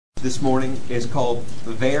this morning is called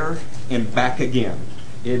There and Back Again.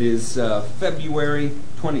 It is February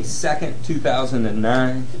 22nd,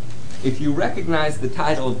 2009. If you recognize the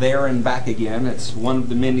title There and Back Again, it's one of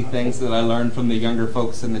the many things that I learned from the younger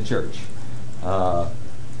folks in the church. I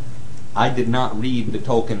did not read the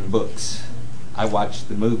Tolkien books. I watched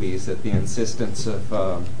the movies at the insistence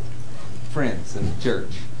of friends in the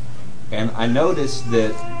church. And I noticed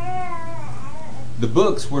that the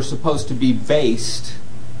books were supposed to be based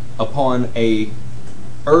upon a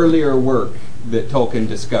earlier work that Tolkien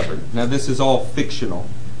discovered. Now this is all fictional,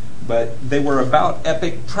 but they were about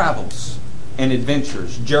epic travels and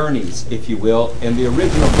adventures, journeys, if you will, and the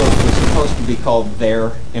original book was supposed to be called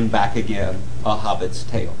There and Back Again, A Hobbit's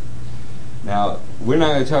Tale. Now, we're not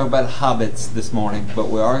going to talk about hobbits this morning, but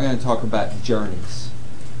we are going to talk about journeys.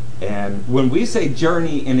 And when we say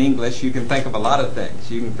journey in English, you can think of a lot of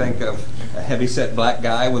things. You can think of a heavy-set black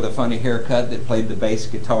guy with a funny haircut that played the bass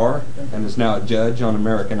guitar and is now a judge on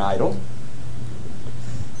American Idol,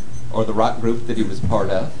 or the rock group that he was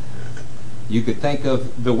part of. You could think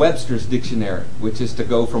of the Webster's Dictionary, which is to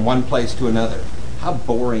go from one place to another. How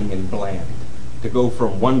boring and bland to go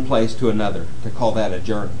from one place to another, to call that a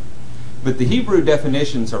journey. But the Hebrew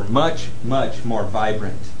definitions are much, much more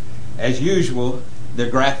vibrant. As usual, they're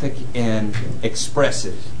graphic and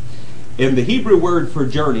expressive. And the Hebrew word for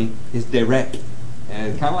journey is derek.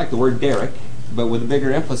 And kind of like the word derek, but with a bigger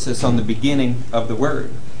emphasis on the beginning of the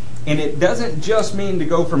word. And it doesn't just mean to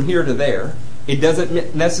go from here to there. It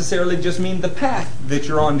doesn't necessarily just mean the path that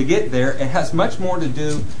you're on to get there. It has much more to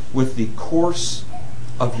do with the course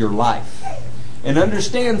of your life. And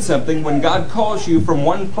understand something, when God calls you from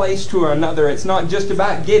one place to another, it's not just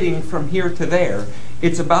about getting from here to there.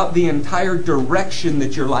 It's about the entire direction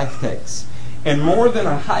that your life takes. And more than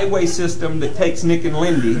a highway system that takes Nick and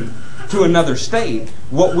Lindy to another state,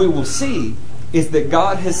 what we will see is that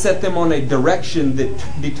God has set them on a direction that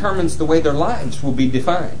determines the way their lives will be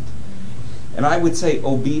defined. And I would say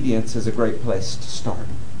obedience is a great place to start.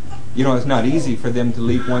 You know, it's not easy for them to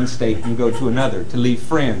leave one state and go to another, to leave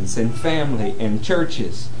friends and family and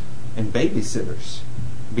churches and babysitters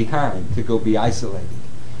behind to go be isolated.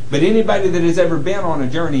 But anybody that has ever been on a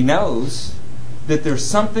journey knows that there's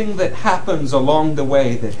something that happens along the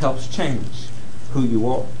way that helps change who you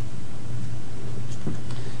are.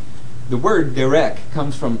 The word derek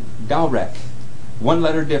comes from darek, one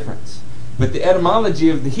letter difference. But the etymology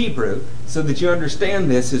of the Hebrew, so that you understand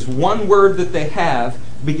this, is one word that they have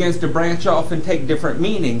begins to branch off and take different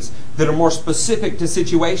meanings that are more specific to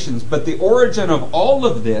situations. But the origin of all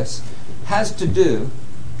of this has to do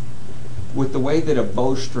with the way that a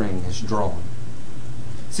bowstring is drawn.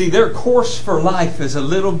 See, their course for life is a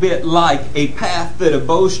little bit like a path that a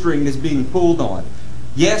bowstring is being pulled on.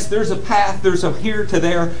 Yes, there's a path, there's a here to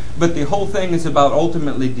there, but the whole thing is about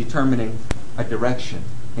ultimately determining a direction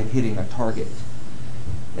and hitting a target.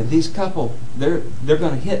 And these couple, they're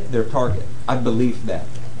going to hit their target. I believe that.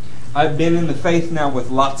 I've been in the faith now with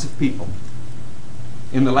lots of people.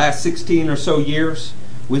 In the last 16 or so years,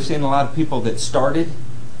 we've seen a lot of people that started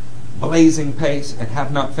blazing pace and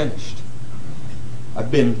have not finished. I've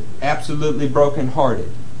been absolutely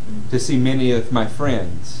brokenhearted to see many of my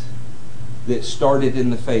friends that started in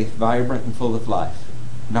the faith vibrant and full of life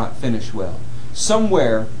not finish well.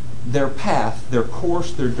 Somewhere their path, their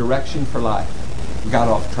course, their direction for life got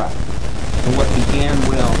off track. And what began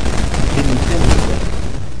well didn't finish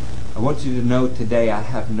well. I want you to know today I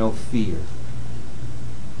have no fear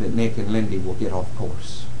that Nick and Lindy will get off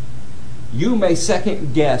course. You may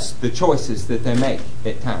second guess the choices that they make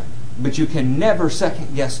at times, but you can never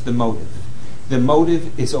second guess the motive. The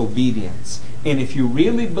motive is obedience. And if you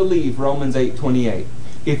really believe Romans 8:28,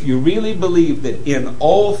 if you really believe that in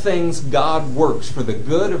all things God works for the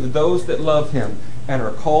good of those that love Him and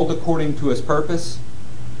are called according to His purpose,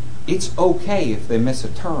 it's okay if they miss a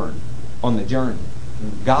turn on the journey.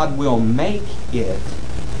 God will make it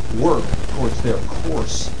work towards their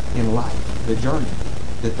course in life, the journey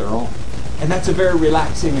that they're on. And that's a very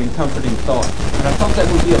relaxing and comforting thought. And I thought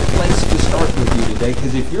that would be a place to start with you today,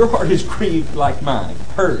 because if your heart is grieved like mine,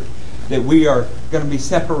 hurt that we are going to be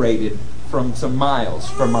separated from some miles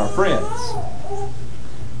from our friends,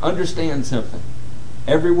 understand something.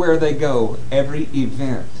 Everywhere they go, every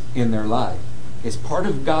event in their life is part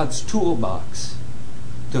of God's toolbox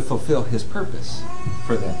to fulfill His purpose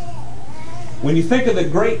for them. When you think of the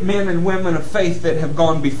great men and women of faith that have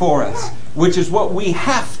gone before us, which is what we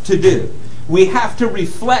have to do, we have to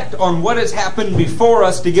reflect on what has happened before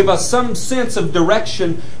us to give us some sense of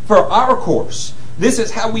direction for our course. This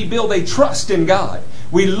is how we build a trust in God.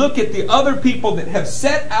 We look at the other people that have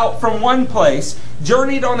set out from one place,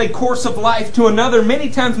 journeyed on a course of life to another, many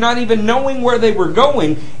times not even knowing where they were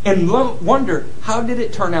going, and wonder, how did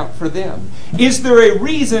it turn out for them? Is there a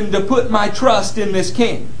reason to put my trust in this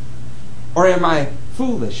king? Or am I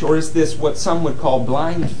foolish? Or is this what some would call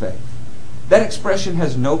blind faith? That expression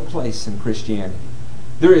has no place in Christianity.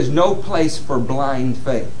 There is no place for blind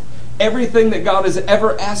faith. Everything that God has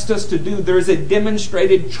ever asked us to do, there is a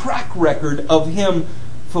demonstrated track record of Him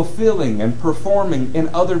fulfilling and performing in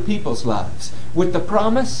other people's lives, with the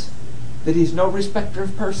promise that He's no respecter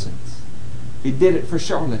of persons. If He did it for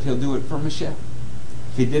Charlotte, He'll do it for Michelle.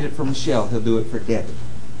 If He did it for Michelle, He'll do it for Debbie.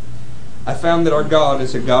 I found that our God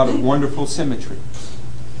is a God of wonderful symmetry.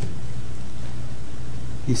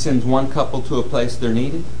 He sends one couple to a place they're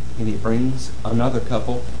needed, and He brings another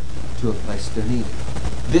couple to a place they're needed.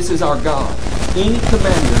 This is our God. Any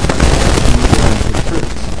commander understands his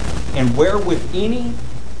troops. And where would any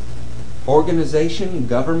organization,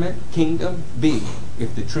 government, kingdom be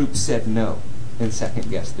if the troops said no and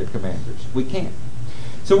second-guessed their commanders? We can't.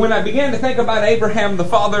 So when I began to think about Abraham, the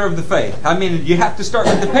father of the faith, I mean, you have to start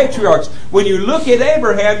with the patriarchs. When you look at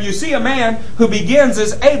Abraham, you see a man who begins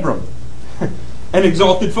as Abram, an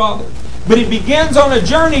exalted father. But he begins on a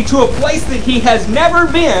journey to a place that he has never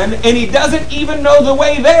been, and he doesn't even know the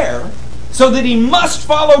way there, so that he must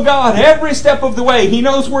follow God every step of the way. He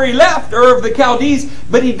knows where he left, Ur of the Chaldees,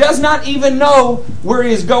 but he does not even know where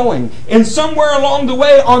he is going. And somewhere along the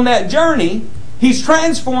way on that journey, he's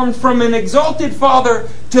transformed from an exalted father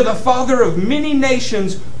to the father of many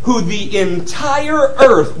nations, who the entire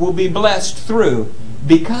earth will be blessed through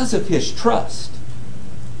because of his trust.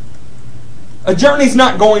 A journey's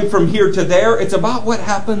not going from here to there. It's about what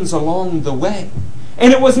happens along the way.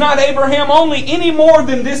 And it was not Abraham only, any more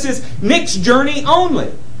than this is Nick's journey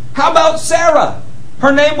only. How about Sarah?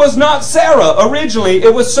 Her name was not Sarah originally.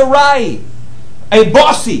 It was Sarai, a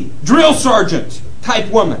bossy drill sergeant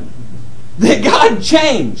type woman that God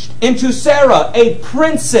changed into Sarah, a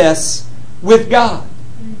princess with God.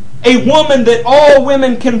 A woman that all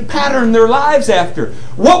women can pattern their lives after.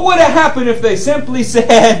 What would have happened if they simply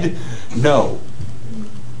said, no,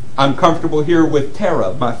 I'm comfortable here with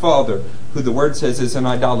Terah, my father, who the Word says is an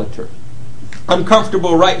idolater. I'm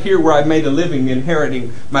comfortable right here where I've made a living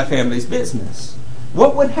inheriting my family's business.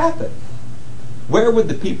 What would happen? Where would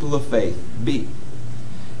the people of faith be?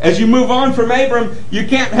 As you move on from Abram, you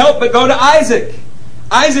can't help but go to Isaac.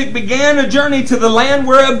 Isaac began a journey to the land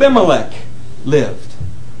where Abimelech lived.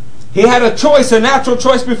 He had a choice, a natural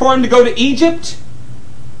choice before him to go to Egypt.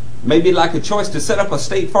 Maybe like a choice to set up a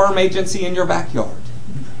State Farm agency in your backyard.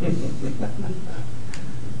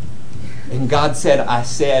 And God said, I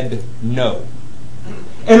said no.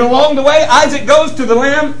 And along the way, Isaac goes to the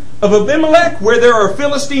land of Abimelech, where there are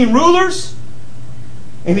Philistine rulers,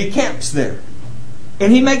 and he camps there.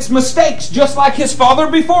 And he makes mistakes, just like his father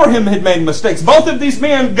before him had made mistakes. Both of these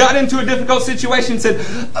men got into a difficult situation and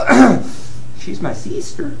said, she's my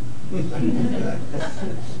sister. They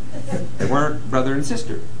weren't brother and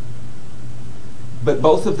sister. But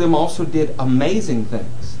both of them also did amazing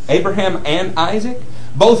things. Abraham and Isaac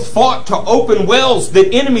both fought to open wells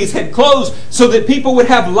that enemies had closed so that people would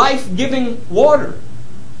have life-giving water.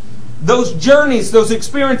 Those journeys, those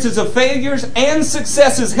experiences of failures and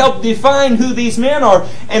successes help define who these men are.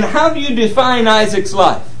 And how do you define Isaac's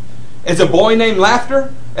life? As a boy named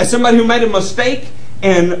Laughter? As somebody who made a mistake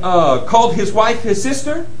and called his wife his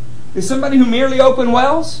sister? As somebody who merely opened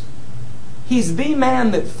wells? He's the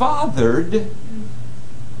man that fathered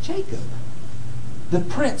Jacob, the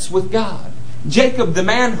prince with God. Jacob, the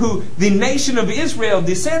man who the nation of Israel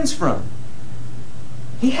descends from.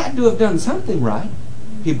 He had to have done something right.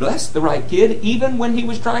 He blessed the right kid even when he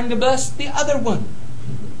was trying to bless the other one.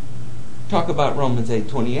 Talk about Romans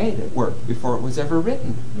 8:28 at work before it was ever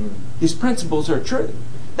written. His principles are true.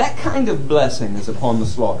 That kind of blessing is upon the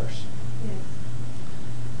Slaughters.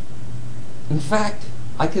 In fact,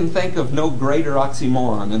 I can think of no greater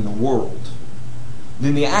oxymoron in the world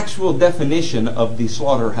than the actual definition of the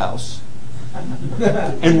slaughterhouse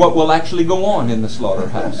and what will actually go on in the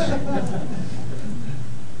slaughterhouse.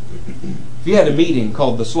 If you had a meeting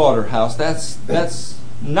called the slaughterhouse, that's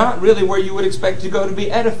not really where you would expect to go to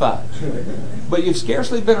be edified. But you've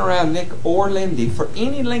scarcely been around Nick or Lyndie for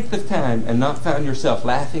any length of time and not found yourself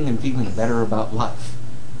laughing and feeling better about life.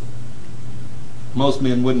 Most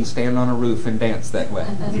men wouldn't stand on a roof and dance that way.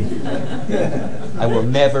 I will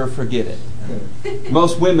never forget it.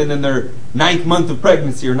 Most women in their 9th month of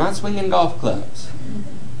pregnancy are not swinging golf clubs.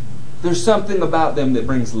 There's something about them that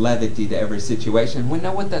brings levity to every situation. We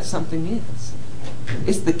know what that something is.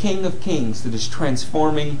 It's the King of Kings that is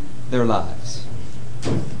transforming their lives.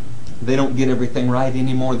 They don't get everything right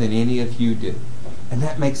any more than any of you do. And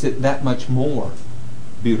that makes it that much more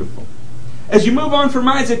beautiful. As you move on from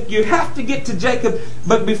Isaac, you have to get to Jacob.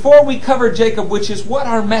 But before we cover Jacob, which is what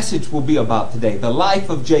our message will be about today, the life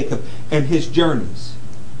of Jacob and his journeys,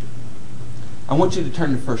 I want you to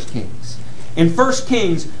turn to 1 Kings. In 1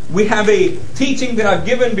 Kings, we have a teaching that I've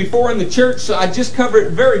given before in the church, so I just cover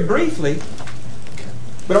it very briefly.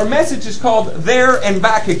 But our message is called There and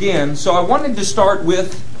Back Again, so I wanted to start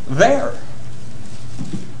with there.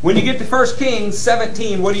 When you get to 1 Kings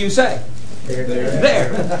 17, what do you say?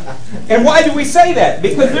 There. And why do we say that?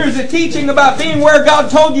 Because there's a teaching about being where God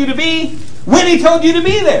told you to be when He told you to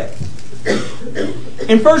be there.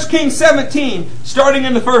 In 1 Kings 17, starting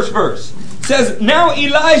in the first verse, it says, Now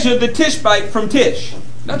Elijah the Tishbite from Tish.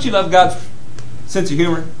 Don't you love God's sense of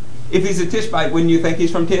humor? If He's a Tishbite, wouldn't you think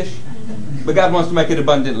He's from Tish? But God wants to make it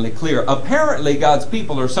abundantly clear. Apparently, God's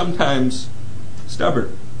people are sometimes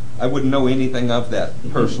stubborn. I wouldn't know anything of that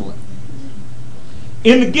personally.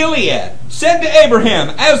 In Gilead, said to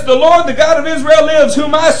Abraham, As the Lord, the God of Israel lives,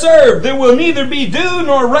 whom I serve, there will neither be dew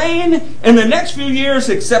nor rain in the next few years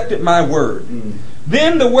except at my word.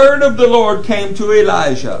 Then the word of the Lord came to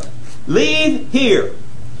Elijah. Leave here,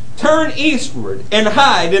 turn eastward, and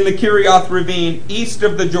hide in the Kerioth ravine east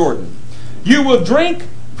of the Jordan. You will drink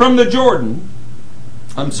from the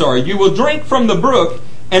you will drink from the brook,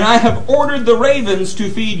 and I have ordered the ravens to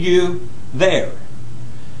feed you there.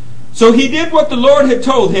 So he did what the Lord had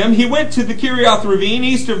told him. He went to the Kerioth ravine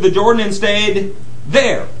east of the Jordan and stayed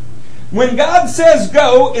there. When God says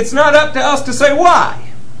go, it's not up to us to say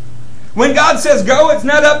why. When God says go, it's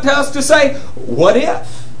not up to us to say what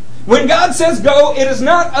if. When God says go, it is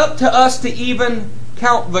not up to us to even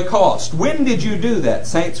count the cost. When did you do that,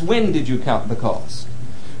 saints? When did you count the cost?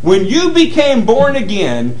 When you became born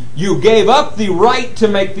again, you gave up the right to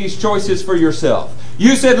make these choices for yourself.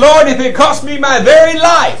 You said, Lord, if it cost me my very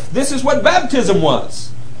life, this is what baptism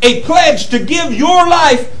was. A pledge to give your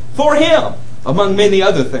life for Him, among many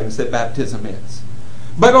other things that baptism is.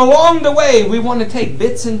 But along the way, we want to take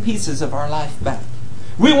bits and pieces of our life back.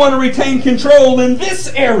 We want to retain control in this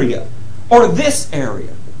area or this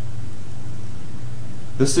area.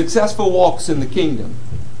 The successful walks in the kingdom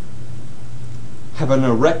have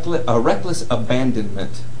a reckless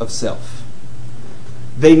abandonment of self.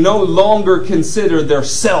 They no longer consider their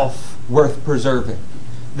self worth preserving.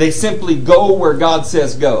 They simply go where God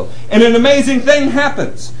says go. And an amazing thing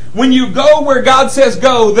happens. When you go where God says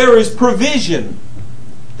go, there is provision.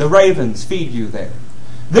 The ravens feed you there.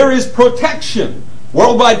 There is protection.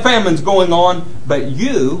 Worldwide famine's going on, but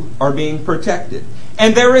you are being protected.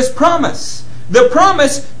 And there is promise. The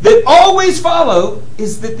promise that always follows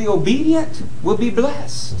is that the obedient will be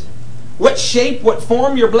blessed. What shape, what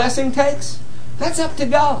form your blessing takes, that's up to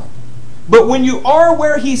God. But when you are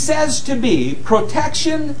where He says to be,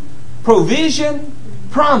 protection, provision,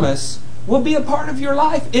 promise will be a part of your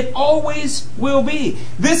life. It always will be.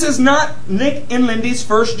 This is not Nick and Lindy's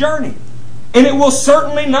first journey. And it will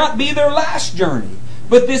certainly not be their last journey.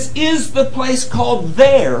 But this is the place called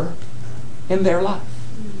there in their life.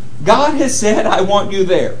 God has said, I want you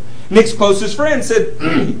there. Nick's closest friend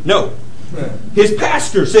said, no. His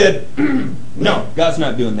pastor said, no, God's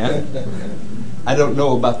not doing that. I don't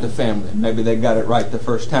know about the family. Maybe they got it right the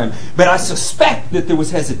first time. But I suspect that there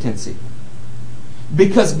was hesitancy.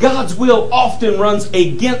 Because God's will often runs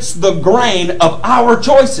against the grain of our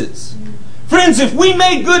choices. Friends, if we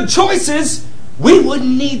made good choices, we wouldn't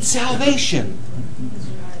need salvation.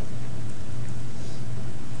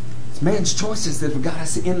 Man's choices that have got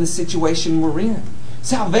us in the situation we're in.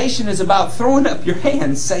 Salvation is about throwing up your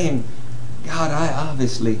hands saying, God, I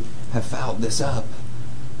obviously have fouled this up.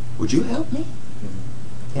 Would you help me?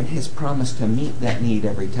 And His promise to meet that need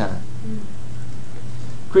every time.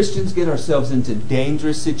 Christians get ourselves into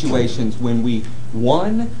dangerous situations when we,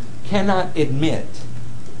 one, cannot admit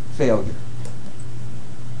failure.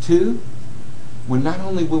 Two, when not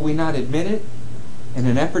only will we not admit it, in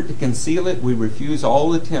an effort to conceal it, we refuse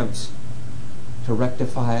all attempts to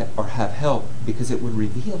rectify it or have help because it would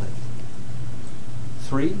reveal it.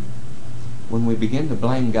 Three, when we begin to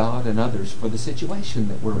blame God and others for the situation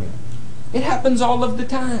that we're in. It happens all of the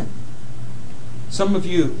time. Some of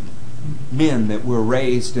you men that were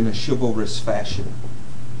raised in a chivalrous fashion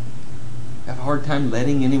have a hard time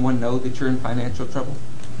letting anyone know that you're in financial trouble.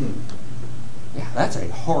 Yeah, that's a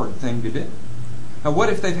hard thing to do. Now, what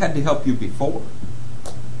if they've had to help you before?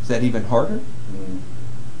 Is that even harder?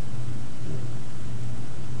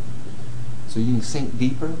 So you can sink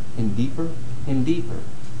deeper and deeper and deeper.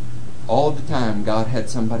 All the time God had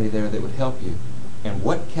somebody there that would help you. And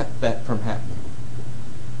what kept that from happening?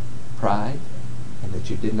 Pride, and that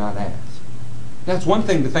you did not ask. That's one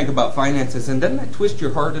thing to think about finances, and doesn't that twist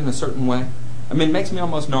your heart in a certain way? I mean, it makes me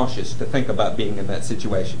almost nauseous to think about being in that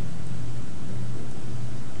situation.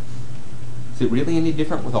 Is it really any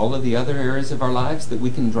different with all of the other areas of our lives that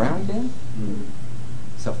we can drown in?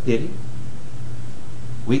 Self-pity,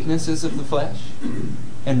 weaknesses of the flesh,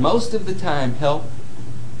 and most of the time help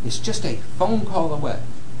is just a phone call away.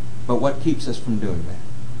 But what keeps us from doing that?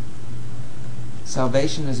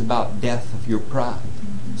 Salvation is about death of your pride,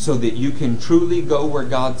 so that you can truly go where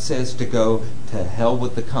God says to go, to hell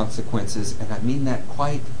with the consequences, and I mean that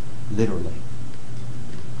quite literally.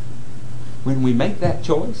 When we make that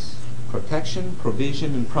choice, protection,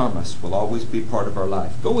 provision, and promise will always be part of our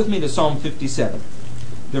life. Go with me to Psalm 57.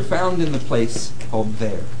 They're found in the place called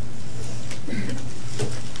there.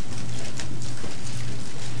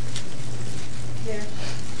 There.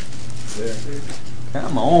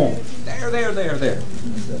 Come on. There.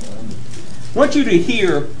 I want you to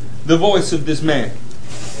hear the voice of this man.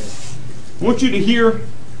 I want you to hear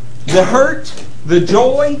the hurt, the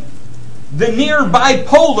joy, the near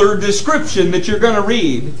bipolar description that you're going to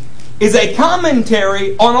read is a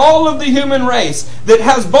commentary on all of the human race that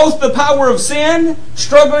has both the power of sin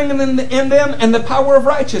struggling in them and the power of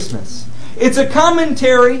righteousness. It's a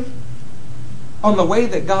commentary on the way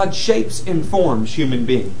that God shapes and forms human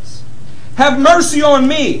beings. Have mercy on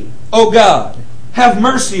me, O God. Have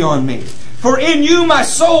mercy on me. For in you my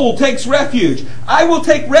soul takes refuge. I will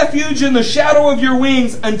take refuge in the shadow of your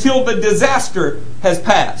wings until the disaster has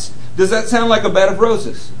passed. Does that sound like a bed of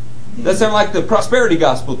roses? Does that sound like the prosperity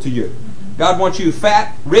gospel to you? God wants you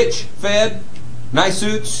fat, rich, fed, nice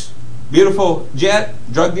suits, beautiful jet,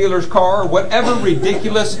 drug dealer's car, whatever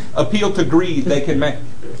ridiculous appeal to greed they can make.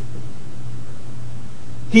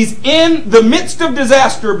 He's in the midst of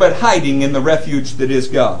disaster, but hiding in the refuge that is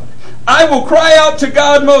God. I will cry out to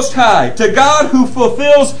God Most High, to God who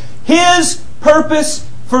fulfills His purpose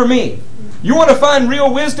for me. You want to find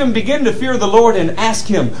real wisdom? Begin to fear the Lord and ask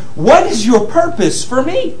Him, what is your purpose for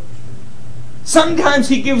me? Sometimes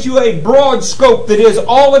He gives you a broad scope that is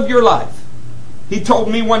all of your life. He told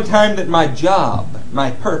me one time that my job,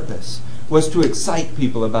 my purpose, was to excite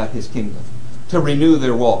people about His kingdom, to renew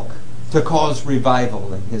their walk, to cause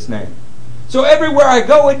revival in His name. So everywhere I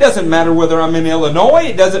go, it doesn't matter whether I'm in Illinois,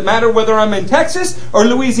 it doesn't matter whether I'm in Texas or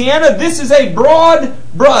Louisiana, this is a broad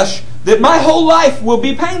brush that my whole life will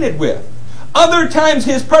be painted with. Other times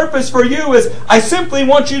His purpose for you is, I simply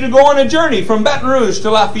want you to go on a journey from Baton Rouge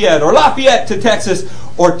to Lafayette, or Lafayette to Texas,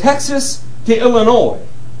 or Texas to Illinois.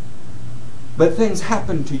 But things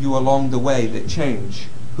happen to you along the way that change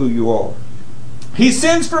who you are. He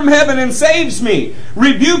sends from heaven and saves me,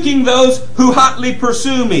 rebuking those who hotly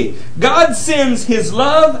pursue me. God sends His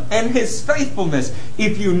love and His faithfulness.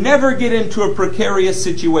 If you never get into a precarious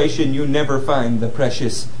situation, you never find the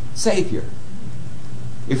precious Savior.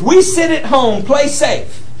 If we sit at home, play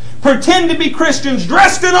safe, pretend to be Christians,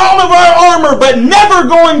 dressed in all of our armor, but never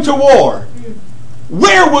going to war,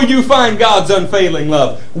 where will you find God's unfailing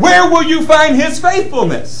love? Where will you find His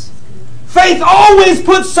faithfulness? Faith always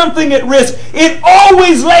puts something at risk. It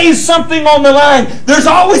always lays something on the line. There's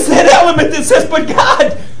always that element that says, but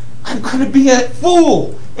God, I'm going to be a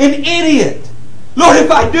fool, an idiot. Lord, if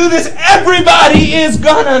I do this, everybody is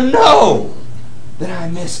going to know that I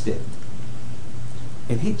missed it.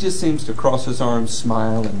 And He just seems to cross His arms,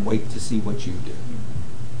 smile, and wait to see what you do.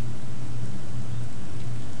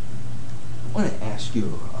 I want to ask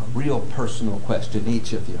you a real personal question,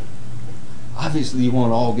 each of you. Obviously, you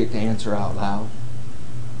won't all get to answer out loud.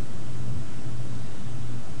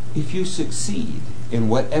 If you succeed in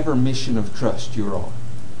whatever mission of trust you're on,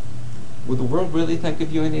 will the world really think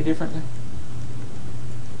of you any differently?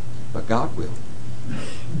 But God will.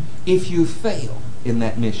 If you fail in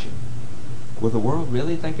that mission, will the world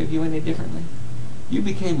really think of you any differently? You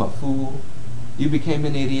became a fool. You became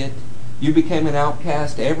an idiot. You became an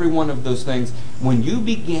outcast. Every one of those things. When you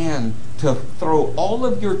began to throw all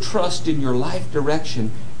of your trust in your life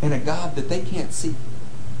direction in a God that they can't see.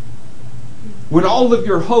 When all of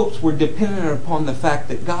your hopes were dependent upon the fact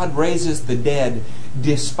that God raises the dead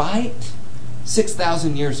despite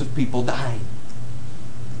 6,000 years of people dying.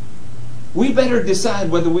 We better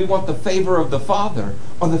decide whether we want the favor of the Father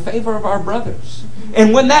or the favor of our brothers.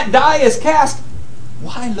 And when that die is cast,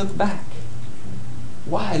 why look back?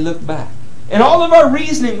 Why look back? In all of our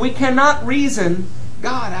reasoning, we cannot reason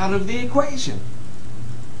God out of the equation.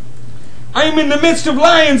 I am in the midst of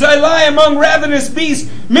lions. I lie among ravenous beasts,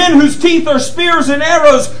 men whose teeth are spears and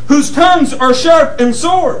arrows, whose tongues are sharp and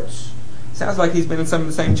swords. Sounds like he's been in some of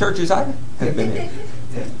the same churches I have been in.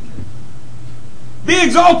 Be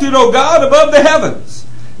exalted, O God, above the heavens.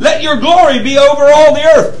 Let your glory be over all the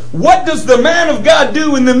earth. What does the man of God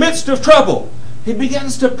do in the midst of trouble? He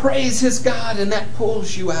begins to praise his God, and that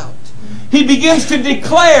pulls you out. He begins to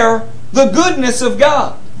declare the goodness of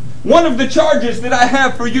God. One of the charges that I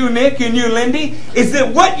have for you, Nick, and you, Lyndie, is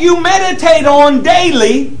that what you meditate on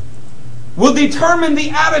daily will determine the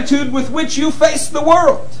attitude with which you face the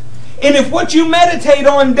world. And if what you meditate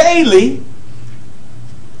on daily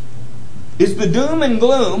is the doom and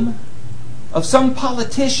gloom of some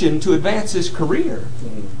politician to advance his career,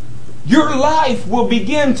 your life will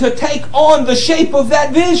begin to take on the shape of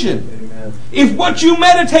that vision. Amen. If what you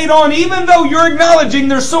meditate on, even though you're acknowledging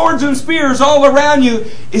there's swords and spears all around you,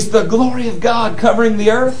 is the glory of God covering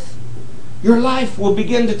the earth, your life will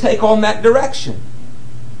begin to take on that direction.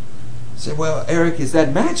 You say, well, Eric, is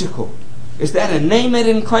that magical? Is that a name it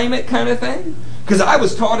and claim it kind of thing? Because I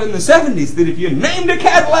was taught in the 70s that if you named a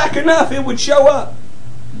Cadillac enough, it would show up.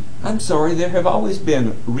 I'm sorry, there have always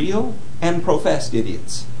been real and professed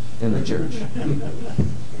idiots in the church.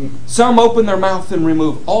 Some open their mouth and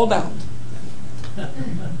remove all doubt.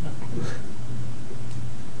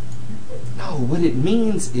 No, what it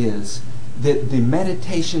means is that the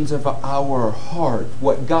meditations of our heart,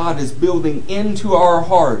 what God is building into our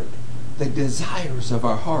heart, the desires of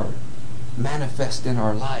our heart, manifest in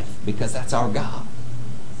our life, because that's our God.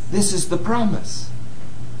 This is the promise.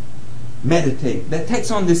 Meditate. That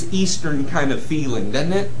takes on this Eastern kind of feeling,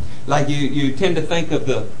 doesn't it? Like you tend to think of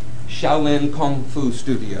the Shaolin Kung Fu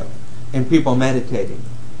studio and people meditating.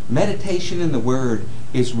 Meditation in the Word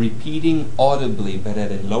is repeating audibly, but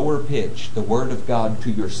at a lower pitch, the Word of God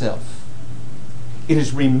to yourself. It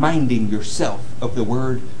is reminding yourself of the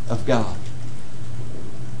Word of God.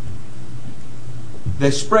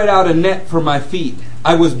 They spread out a net for my feet.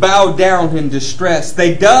 I was bowed down in distress.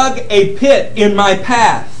 They dug a pit in my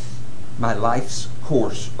path, my life's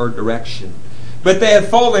course or direction. But they have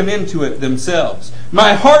fallen into it themselves.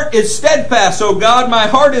 My heart is steadfast, O God. My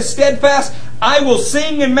heart is steadfast. I will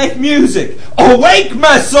sing and make music. Awake,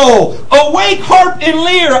 my soul. Awake, harp and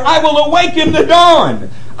lyre. I will awaken the dawn.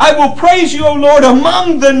 I will praise you, O Lord,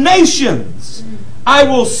 among the nations. I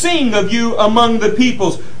will sing of you among the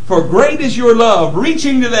peoples. For great is your love,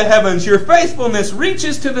 reaching to the heavens. Your faithfulness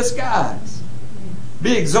reaches to the skies.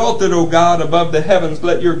 Be exalted, O God, above the heavens.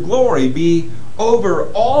 Let your glory be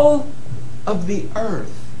over all of the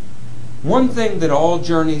earth. One thing that all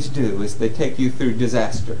journeys do is they take you through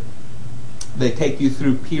disaster. They take you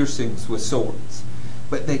through piercings with swords.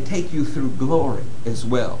 But they take you through glory as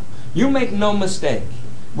well. You make no mistake.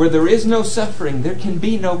 Where there is no suffering, there can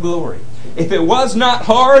be no glory. If it was not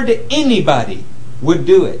hard, anybody would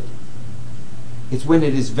do it. It's when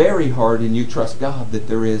it is very hard and you trust God that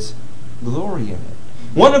there is glory in it.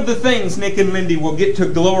 One of the things Nick and Lyndie will get to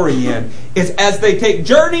glory in is as they take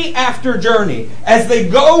journey after journey, as they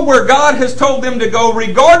go where God has told them to go,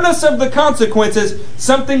 regardless of the consequences,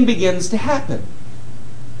 something begins to happen.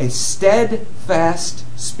 A steadfast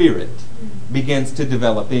spirit begins to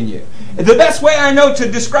develop in you. The best way I know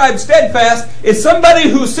to describe steadfast is somebody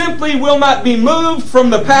who simply will not be moved from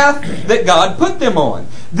the path that God put them on.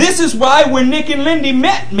 This is why when Nick and Lyndie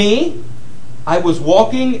met me, I was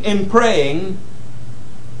walking and praying,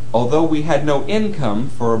 although we had no income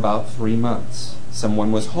for about 3 months.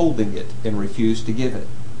 Someone was holding it and refused to give it.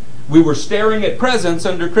 We were staring at presents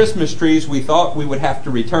under Christmas trees we thought we would have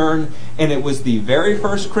to return, and it was the very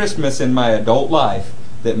first Christmas in my adult life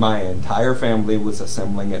that my entire family was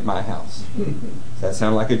assembling at my house. Does that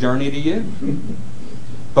sound like a journey to you?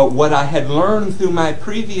 But what I had learned through my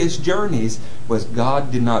previous journeys was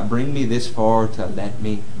God did not bring me this far to let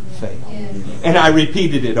me fail. And I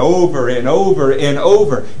repeated it over and over and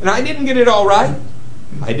over. And I didn't get it all right.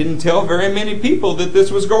 I didn't tell very many people that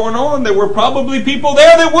this was going on. There were probably people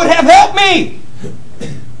there that would have helped me.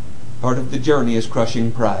 Part of the journey is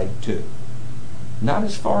crushing pride too. Not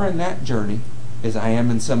as far in that journey as I am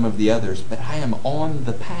in some of the others, but I am on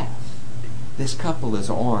the path. This couple is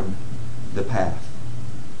on the path.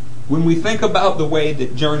 When we think about the way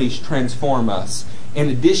that journeys transform us, in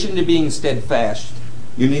addition to being steadfast,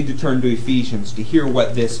 you need to turn to Ephesians to hear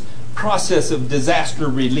what this process of disaster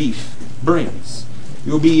relief brings.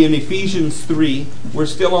 You'll be in Ephesians 3. We're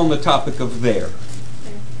still on the topic of there.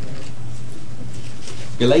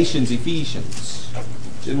 Galatians, Ephesians,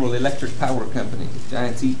 General Electric Power Company,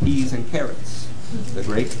 Giants eat peas and carrots. The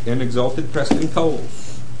great and exalted Preston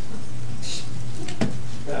Coles.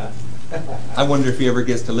 I wonder if he ever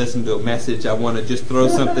gets to listen to a message. I want to just throw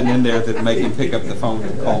something in there that make him pick up the phone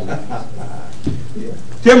and call me.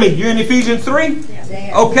 Timmy, you in Ephesians 3?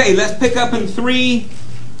 Yeah. Okay, let's pick up in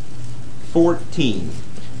 3:14.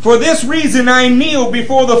 For this reason I kneel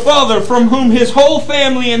before the Father, from whom His whole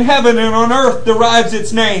family in heaven and on earth derives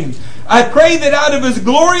its name. I pray that out of His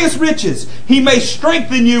glorious riches He may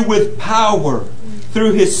strengthen you with power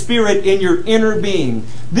through His Spirit in your inner being.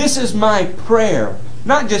 This is my prayer,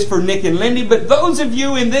 not just for Nick and Lyndie, but those of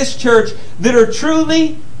you in this church that are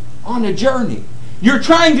truly on a journey. You're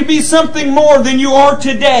trying to be something more than you are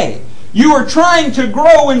today. You are trying to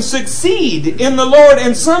grow and succeed in the Lord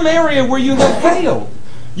in some area where you have failed.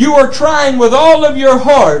 You are trying with all of your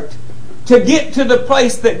heart to get to the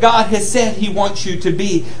place that God has said He wants you to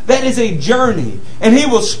be. That is a journey. And He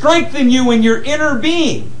will strengthen you in your inner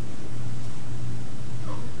being,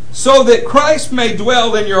 so that Christ may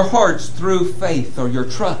dwell in your hearts through faith or your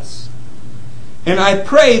trust. And I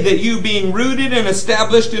pray that you, being rooted and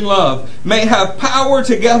established in love, may have power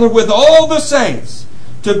together with all the saints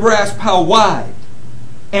to grasp how wide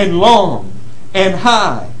and long and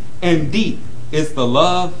high and deep is the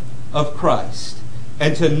love of Christ,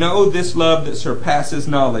 and to know this love that surpasses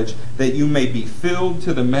knowledge, that you may be filled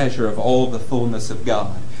to the measure of all the fullness of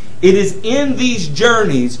God. It is in these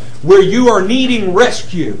journeys where you are needing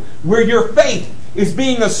rescue, where your faith is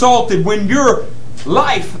being assaulted, when your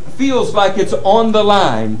life feels like it's on the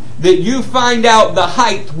line, that you find out the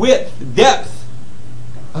height, width, depth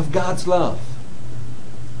of God's love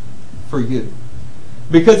for you.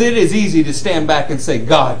 Because it is easy to stand back and say,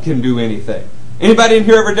 God can do anything. Anybody in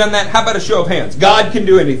here ever done that? How about a show of hands? God can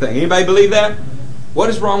do anything. Anybody believe that? What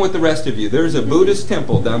is wrong with the rest of you? There's a Buddhist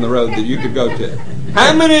temple down the road that you could go to.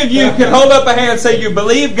 How many of you can hold up a hand and say you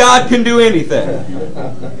believe God can do anything?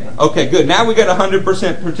 Okay, good. Now we got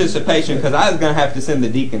 100% participation, because I was going to have to send the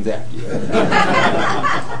deacons after you.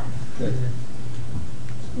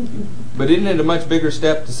 But isn't it a much bigger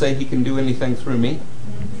step to say He can do anything through me?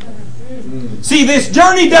 See, this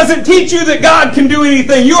journey doesn't teach you that God can do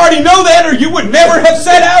anything. You already know that, or you would never have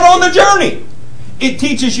set out on the journey. It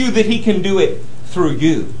teaches you that He can do it through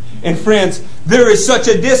you. And friends, there is such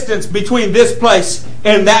a distance between this place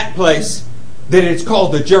and that place that it's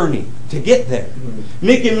called the journey to get there.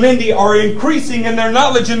 Nick and Lyndie are increasing in their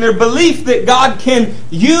knowledge and their belief that God can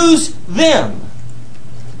use them.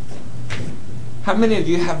 How many of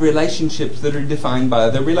you have relationships that are defined by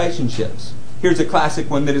other relationships? Here's a classic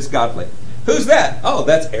one that is godly. Who's that? Oh,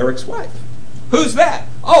 that's Eric's wife. Who's that?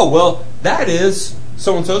 Oh, well, that is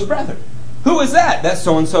so-and-so's brother. Who is that? That's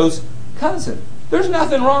so-and-so's cousin. There's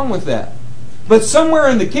nothing wrong with that. But somewhere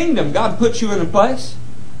in the kingdom, God puts you in a place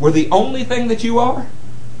where the only thing that you are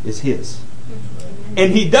is His.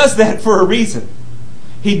 And He does that for a reason.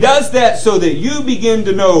 He does that so that you begin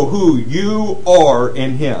to know who you are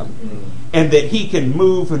in Him, and that He can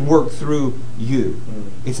move and work through you.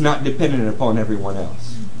 It's not dependent upon everyone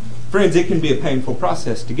else. Friends, it can be a painful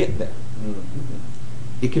process to get there.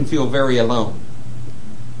 It can feel very alone.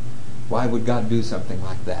 Why would God do something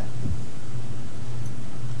like that?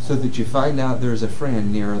 So that you find out there's a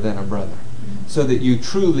friend nearer than a brother. So that you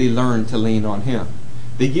truly learn to lean on Him.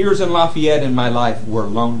 The years in Lafayette in my life were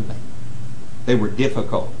lonely. They were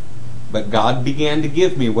difficult. But God began to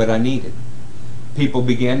give me what I needed. People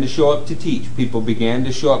began to show up to teach. People began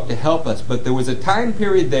to show up to help us. But there was a time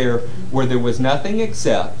period there where there was nothing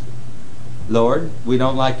except, Lord, we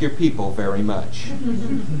don't like your people very much.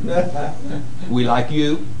 We like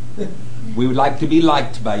you. We would like to be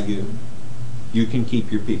liked by you. You can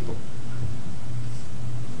keep your people.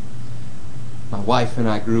 My wife and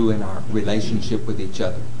I grew in our relationship with each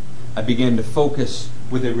other. I began to focus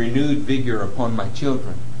with a renewed vigor upon my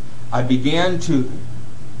children. I began to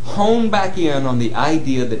hone back in on the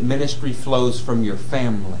idea that ministry flows from your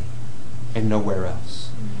family and nowhere else.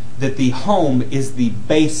 That the home is the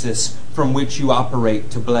basis from which you operate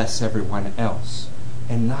to bless everyone else,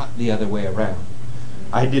 and not the other way around.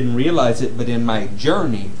 I didn't realize it, but in my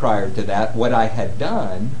journey prior to that, what I had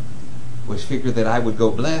done was figure that I would go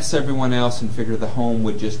bless everyone else and figure the home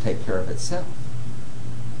would just take care of itself.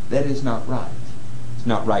 That is not right. It's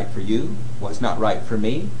not right for you. Well, it's not right for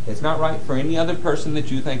me. It's not right for any other person that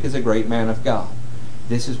you think is a great man of God.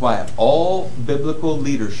 This is why of all biblical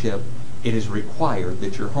leadership, it is required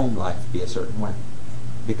that your home life be a certain way,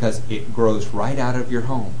 because it grows right out of your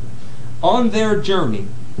home. On their journey,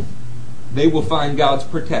 they will find God's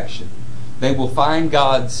protection. They will find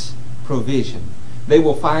God's provision. They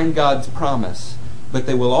will find God's promise. But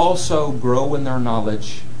they will also grow in their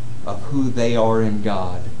knowledge of who they are in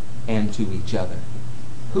God and to each other.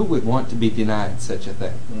 Who would want to be denied such a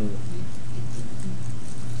thing?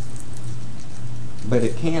 But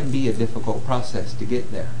it can be a difficult process to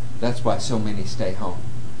get there. That's why so many stay home.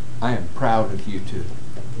 I am proud of you two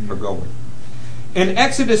for going. In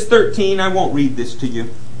Exodus 13, I won't read this to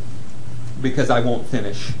you, because I won't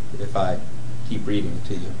finish if I keep reading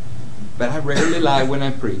to you. But I rarely lie when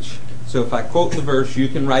I preach. So if I quote the verse, you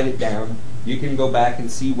can write it down. You can go back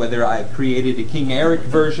and see whether I created a King Eric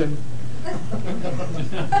version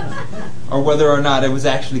or whether or not I was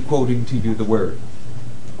actually quoting to you the word.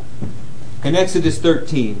 In Exodus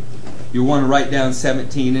 13, you want to write down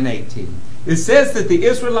 17 and 18. It says that the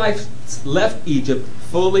Israelites left Egypt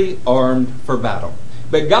fully armed for battle.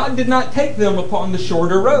 But God did not take them upon the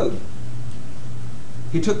shorter road.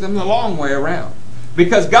 He took them the long way around.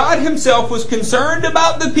 Because God himself was concerned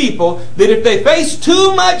about the people that if they faced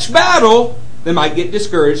too much battle, they might get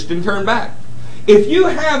discouraged and turn back. If you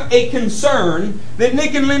have a concern that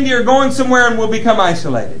Nick and Lyndie are going somewhere and will become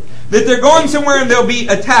isolated, that they're going somewhere and they'll be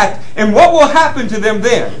attacked, and what will happen to them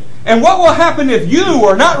then? And what will happen if you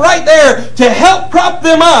are not right there to help prop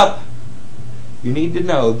them up? You need to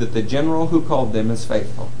know that the general who called them is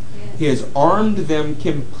faithful. Yes. He has armed them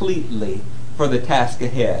completely for the task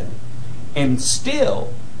ahead. And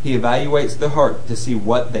still, he evaluates the heart to see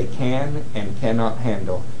what they can and cannot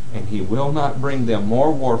handle. And he will not bring them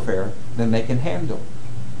more warfare than they can handle.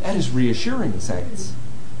 That is reassuring, saints.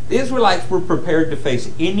 The Israelites were prepared to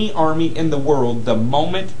face any army in the world the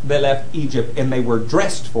moment they left Egypt, and they were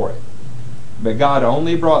dressed for it. But God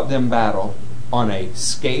only brought them battle on a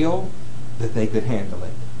scale that they could handle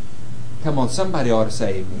it. Come on, somebody ought to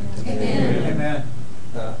say amen. Amen.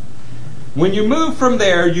 Amen. When you move from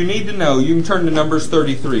there, you need to know, you can turn to Numbers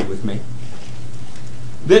 33 with me,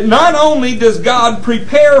 that not only does God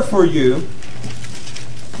prepare for you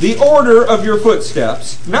the order of your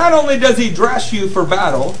footsteps, not only does he dress you for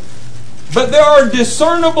battle, but there are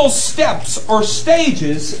discernible steps or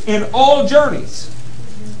stages in all journeys.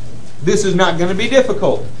 This is not going to be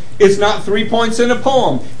difficult. It's not 3 points in a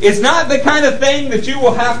poem. It's not the kind of thing that you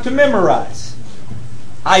will have to memorize.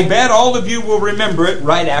 I bet all of you will remember it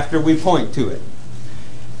right after we point to it.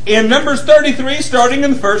 In Numbers 33, starting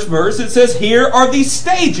in the first verse, it says, "Here are the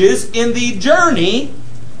stages in the journey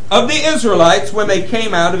of the Israelites when they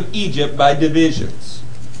came out of Egypt by divisions."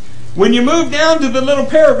 When you move down to the little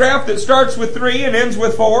paragraph that starts with 3 and ends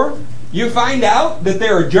with 4, you find out that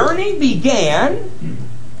their journey began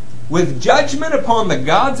with judgment upon the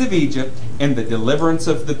gods of Egypt and the deliverance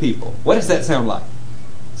of the people. What does that sound like?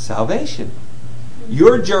 Salvation.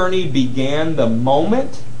 Your journey began the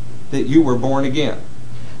moment that you were born again.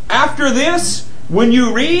 After this, when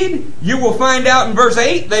you read, you will find out in verse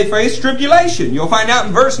 8 they face tribulation. You'll find out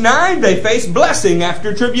in verse 9 they face blessing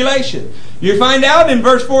after tribulation. You find out in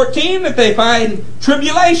verse 14 that they find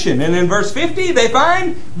tribulation. And in verse 50 they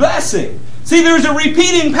find blessing. See, there's a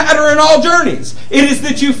repeating pattern in all journeys. It is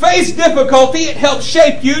that you face difficulty. It helps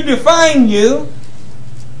shape you, define you,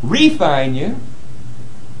 refine you.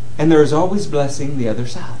 And there is always blessing the other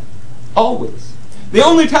side. Always. The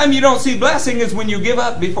only time you don't see blessing is when you give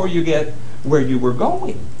up before you get where you were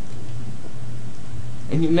going.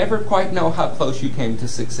 And you never quite know how close you came to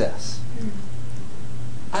success.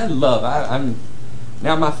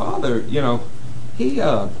 Now my father, he's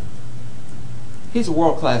a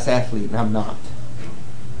world-class athlete and I'm not.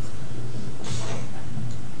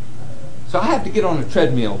 So I have to get on a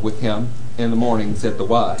treadmill with him in the mornings at the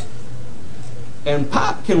Y. And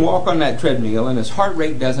Pop can walk on that treadmill and his heart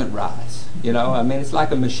rate doesn't rise. It's like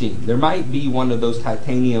a machine. There might be one of those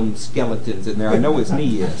titanium skeletons in there. I know his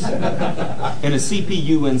knee is. And a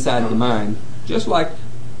CPU inside the mind, just like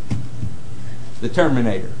the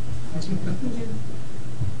Terminator.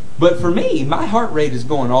 But for me, my heart rate is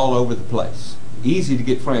going all over the place. Easy to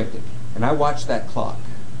get frantic. And I watch that clock.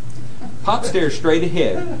 Pop stares straight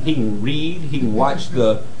ahead. He can read. He can watch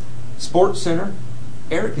the Sports Center.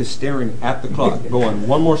 Eric is staring at the clock, going,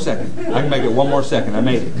 1 more second. I can make it 1 more second. I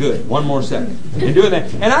made it. Good. 1 more second. And doing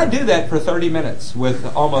that. And I do that for 30 minutes with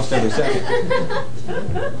almost every second.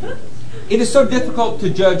 It is so difficult to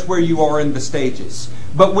judge where you are in the stages.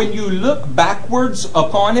 But when you look backwards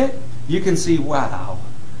upon it, you can see, wow,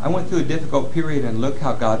 I went through a difficult period and look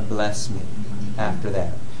how God blessed me after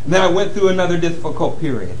that. And then I went through another difficult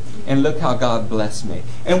period. And look how God blessed me.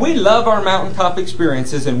 And we love our mountaintop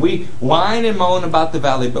experiences and we whine and moan about the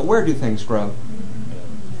valley, but where do things grow?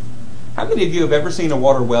 How many of you have ever seen a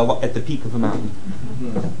water well at the peak of a mountain?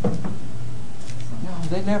 No,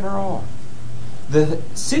 they never are. The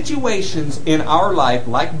situations in our life,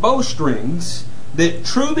 like bowstrings, that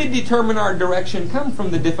truly determine our direction come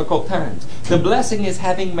from the difficult times. The blessing is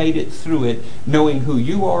having made it through it, knowing who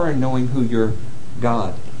you are and knowing who your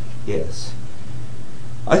God is.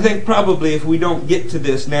 I think probably if we don't get to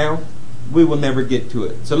this now, we will never get to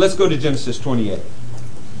it. So let's go to Genesis 28.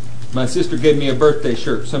 My sister gave me a birthday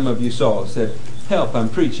shirt. Some of you saw. It said, Help, I'm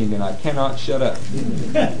preaching and I cannot shut up.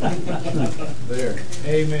 There.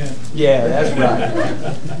 Amen. Yeah, that's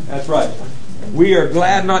right. That's right. We are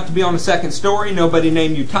glad not to be on a second story. Nobody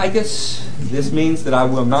named you Tychus. This means that I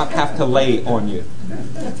will not have to lay on you.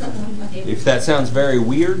 If that sounds very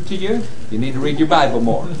weird to you, you need to read your Bible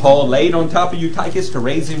more. Paul laid on top of Eutychus to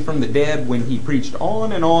raise him from the dead when he preached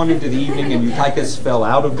on and on into the evening, and Eutychus fell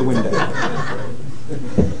out of the window.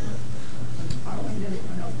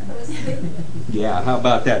 Yeah, how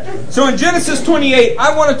about that? So in Genesis 28,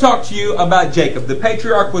 I want to talk to you about Jacob, the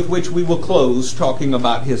patriarch with which we will close talking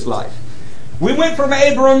about his life. We went from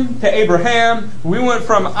Abram to Abraham. We went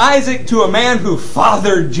from Isaac to a man who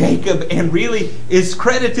fathered Jacob and really is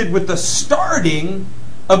credited with the starting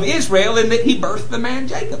of Israel in that he birthed the man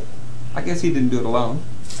Jacob. I guess he didn't do it alone.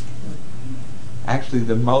 Actually,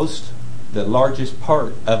 the largest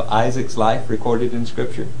part of Isaac's life recorded in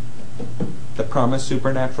Scripture, the promised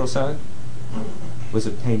supernatural son, was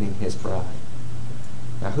obtaining his bride.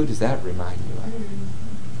 Now, who does that remind you of?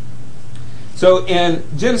 So in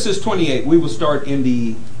Genesis 28, we will start in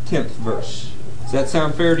the 10th verse. Does that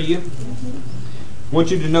sound fair to you? I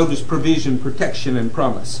want you to notice provision, protection, and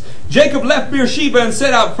promise. Jacob left Beersheba and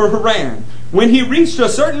set out for Haran. When he reached a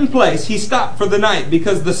certain place, he stopped for the night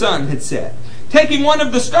because the sun had set. Taking one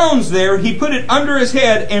of the stones there, he put it under his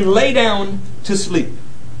head and lay down to sleep.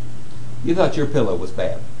 You thought your pillow was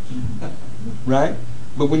bad, right?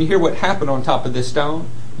 But when you hear what happened on top of this stone,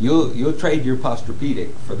 You'll trade your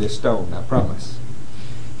Posturepedic for this stone, I promise.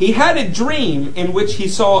 He had a dream in which he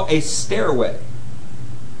saw a stairway.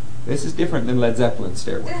 This is different than Led Zeppelin's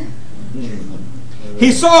stairway.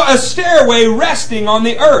 He saw a stairway resting on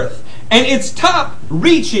the earth, and its top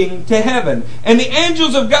reaching to heaven. And the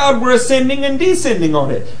angels of God were ascending and descending on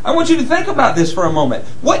it. I want you to think about this for a moment.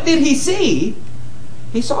 What did he see?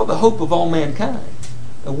 He saw the hope of all mankind.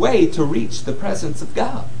 A way to reach the presence of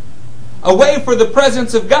God. A way for the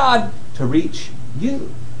presence of God to reach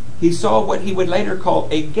you. He saw what he would later call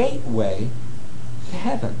a gateway to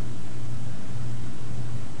heaven.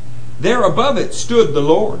 There above it stood the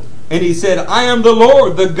Lord. And he said, I am the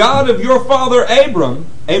Lord, the God of your father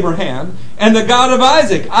Abraham, and the God of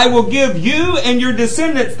Isaac. I will give you and your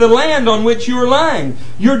descendants the land on which you are lying.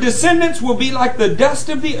 Your descendants will be like the dust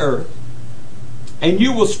of the earth, and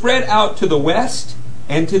you will spread out to the west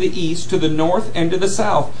and to the east, to the north and to the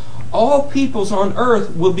south. All peoples on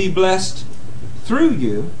earth will be blessed through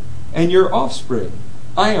you and your offspring.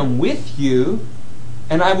 I am with you,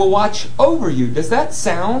 and I will watch over you. Does that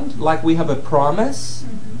sound like we have a promise?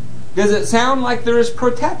 Does it sound like there is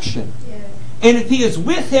protection? Yes. And if he is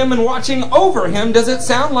with him and watching over him, does it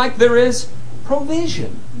sound like there is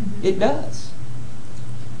provision? It does.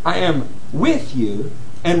 I am with you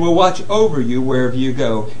and will watch over you wherever you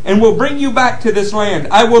go, and will bring you back to this land.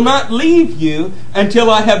 I will not leave you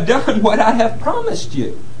until I have done what I have promised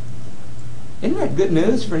you. Isn't that good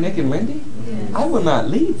news for Nick and Lyndie? Yes. I will not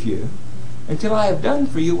leave you until I have done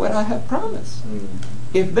for you what I have promised.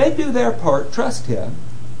 If they do their part, trust him,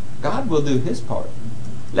 God will do his part.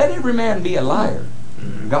 Let every man be a liar.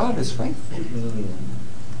 God is faithful.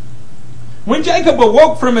 When Jacob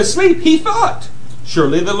awoke from his sleep, he thought,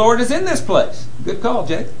 surely the Lord is in this place. Good call,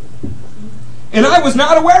 Jake. And I was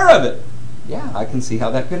not aware of it. Yeah, I can see how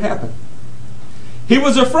that could happen. He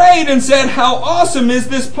was afraid and said, how awesome is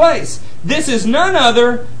this place? This is none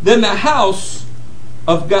other than the house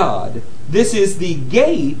of God. This is the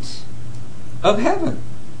gate of heaven.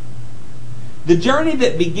 The journey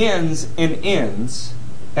that begins and ends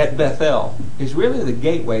at Bethel is really the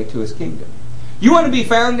gateway to his kingdom. You want to be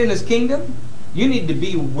found in his kingdom? You need to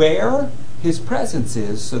be where his presence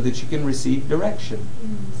is so that you can receive direction.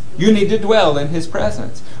 You need to dwell in his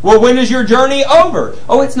presence. Well, when is your journey over?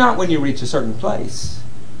 Oh, it's not when you reach a certain place.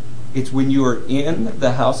 It's when you are in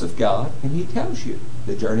the house of God and he tells you,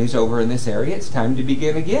 the journey's over in this area, it's time to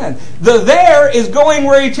begin again. The there is going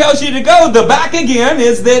where he tells you to go. The back again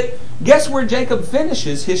is that, guess where Jacob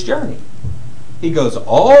finishes his journey? He goes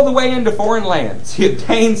all the way into foreign lands. He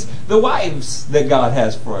obtains the wives that God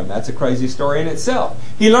has for him. That's a crazy story in itself.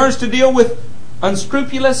 He learns to deal with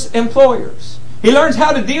unscrupulous employers. He learns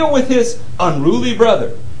how to deal with his unruly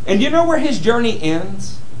brother. And you know where his journey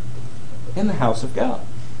ends? In the house of God.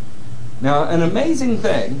 Now, an amazing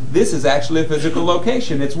thing, this is actually a physical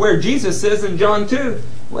location. It's where Jesus says in John 2,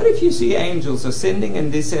 what if you see angels ascending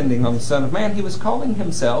and descending on the Son of Man? He was calling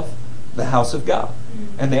himself the house of God.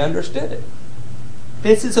 And they understood it.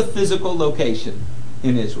 This is a physical location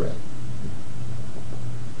in Israel.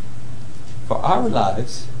 For our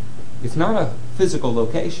lives, it's not a physical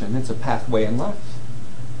location, it's a pathway in life.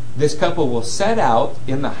 This couple will set out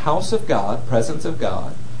in the house of God, presence of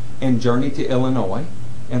God, and journey to Illinois,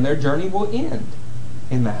 and their journey will end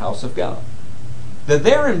in the house of God. The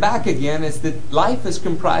there and back again is that life is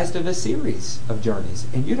comprised of a series of journeys,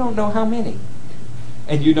 and you don't know how many,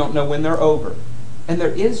 and you don't know when they're over. And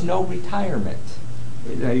there is no retirement.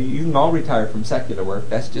 You can all retire from secular work.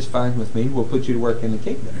 That's just fine with me. We'll put you to work in the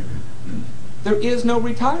kingdom. There is no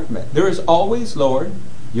retirement. There is always, Lord,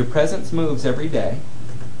 your presence moves every day.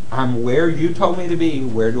 I'm where you told me to be.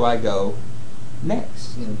 Where do I go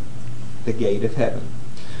next? The gate of heaven.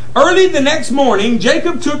 Early the next morning,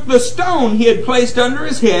 Jacob took the stone he had placed under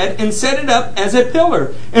his head and set it up as a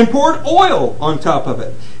pillar and poured oil on top of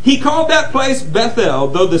it. He called that place Bethel,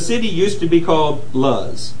 though the city used to be called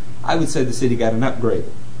Luz. I would say the city got an upgrade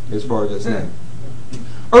as far as its name.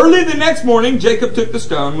 Early the next morning, Jacob took the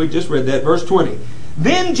stone. We just read that, verse 20.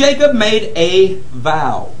 Then Jacob made a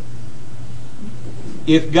vow.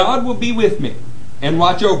 If God will be with me and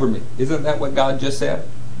watch over me. Isn't that what God just said?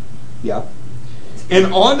 Yeah.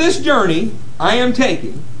 And on this journey I am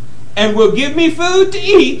taking, and will give me food to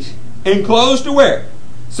eat and clothes to wear,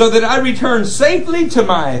 so that I return safely to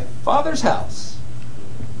my father's house.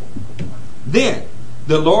 Then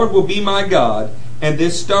the Lord will be my God, and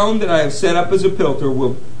this stone that I have set up as a pillar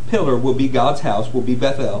will be God's house, will be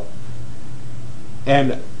Bethel.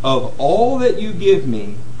 And of all that you give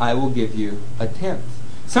me, I will give you a tenth.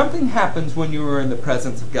 Something happens when you are in the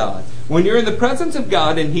presence of God. When you're in the presence of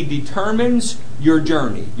God and He determines your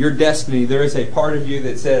journey, your destiny, there is a part of you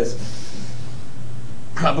that says,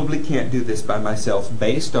 probably can't do this by myself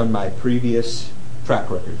based on my previous track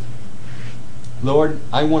record. Lord,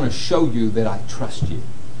 I want to show you that I trust you.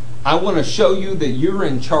 I want to show you that you're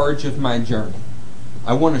in charge of my journey.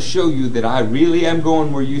 I want to show you that I really am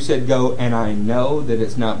going where you said go, and I know that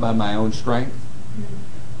it's not by my own strength.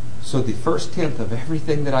 So the first tenth of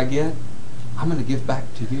everything that I get, I'm going to give back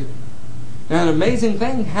to you. Now, an amazing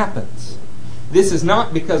thing happens. This is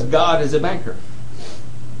not because God is a banker.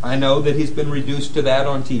 I know that he's been reduced to that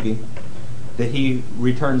on TV, that he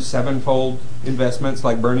returns sevenfold investments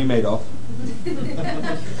like Bernie Madoff.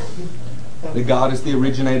 That God is the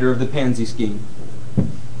originator of the Pansy scheme.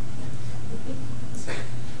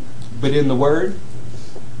 But in the Word,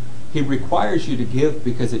 He requires you to give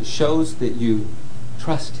because it shows that you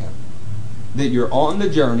trust Him. That you're on the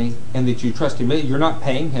journey and that you trust Him. You're not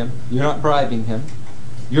paying Him. You're not bribing Him.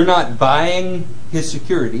 You're not buying His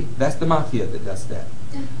security. That's the mafia that does that.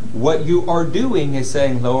 What you are doing is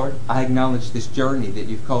saying, Lord, I acknowledge this journey that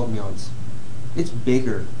you've called me on. It's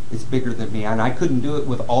bigger. It's bigger than me. And I couldn't do it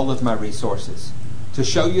with all of my resources. To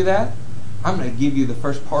show you that, I'm going to give you the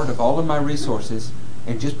first part of all of my resources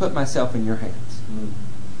and just put myself in your hands.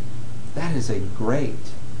 That is a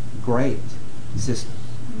great, great system.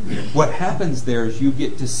 What happens there is you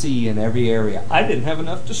get to see in every area, I didn't have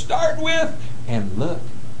enough to start with. And look,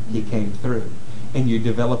 He came through. And you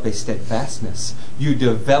develop a steadfastness. You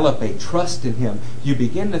develop a trust in Him. You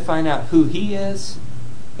begin to find out who He is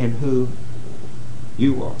and who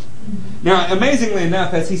you are. Now, amazingly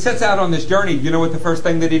enough, as he sets out on this journey, you know what the first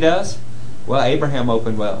thing that he does? Well, Abraham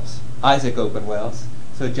opened wells. Isaac opened wells.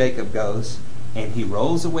 So Jacob goes and he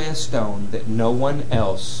rolls away a stone that no one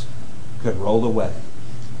else could roll away.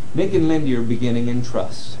 Nick and Lyndie are beginning in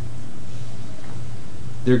trust.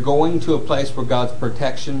 They're going to a place where God's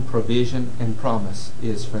protection, provision, and promise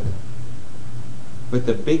is for them. But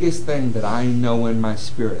the biggest thing that I know in my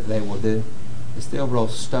spirit they will do is they'll roll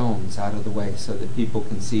stones out of the way so that people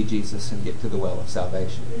can see Jesus and get to the well of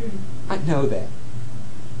salvation. I know that.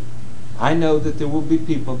 I know that there will be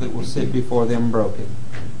people that will sit before them broken,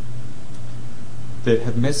 that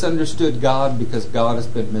have misunderstood God because God has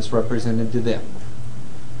been misrepresented to them.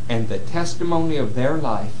 And the testimony of their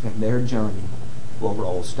life and their journey will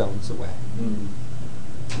roll stones away.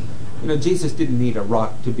 You know, Jesus didn't need a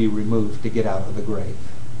rock to be removed to get out of the grave.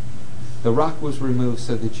 The rock was removed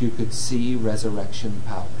so that you could see resurrection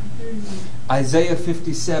power. Isaiah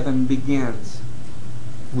 57 begins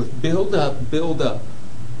with build up,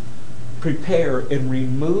 prepare and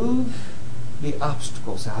remove the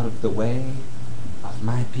obstacles out of the way of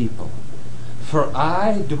my people. For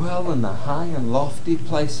I dwell in the high and lofty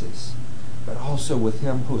places, but also with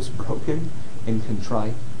him who is broken and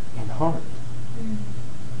contrite in heart.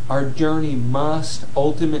 Our journey must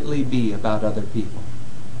ultimately be about other people.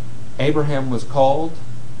 Abraham was called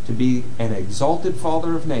to be an exalted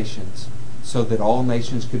father of nations so that all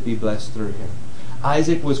nations could be blessed through him.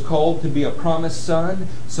 Isaac was called to be a promised son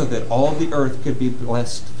so that all the earth could be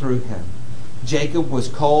blessed through him. Jacob was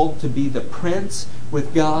called to be the prince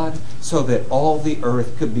with God so that all the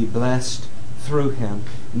earth could be blessed through him.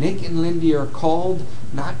 Nick and Lyndie are called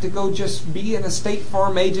not to go just be in a State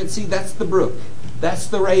Farm agency. That's the brook. That's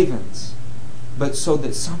the ravens. But so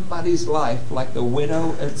that somebody's life, like the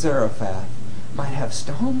widow at Zarephath, might have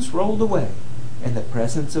stones rolled away and the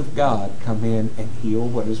presence of God come in and heal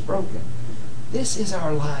what is broken. This is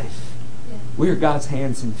our life. We are God's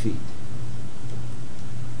hands and feet.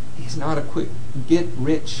 He's not a quick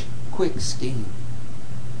get-rich-quick scheme.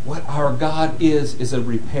 What our God is a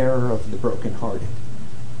repairer of the brokenhearted.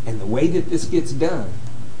 And the way that this gets done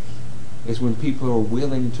is when people are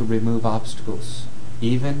willing to remove obstacles,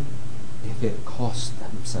 even if it costs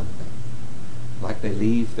them something. Like they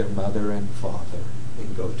leave their mother and father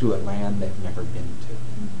and go to a land they've never been to.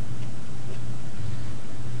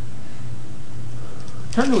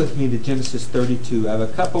 Turn with me to Genesis 32. I have a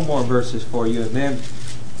couple more verses for you, and then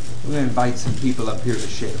we're going to invite some people up here to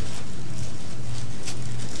share.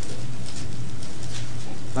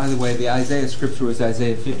 By the way, the Isaiah scripture was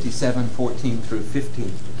Isaiah 57:14 through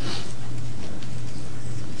 15.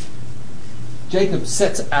 Jacob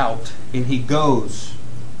sets out and he goes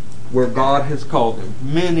where God has called him.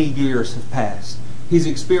 Many years have passed. He's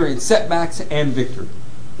experienced setbacks and victory.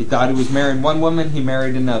 He thought he was marrying one woman, he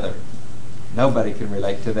married another. Nobody can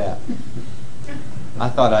relate to that. I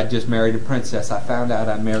thought I just married a princess. I found out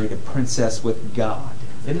I married a princess with God.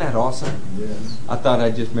 Isn't that awesome? Yes. I thought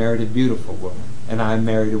I just married a beautiful woman. And I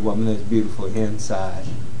married a woman that's beautiful inside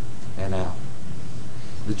and out.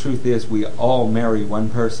 The truth is, we all marry one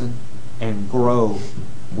person and grow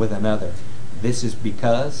with another. This is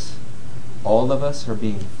because all of us are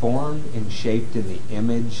being formed and shaped in the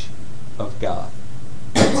image of God.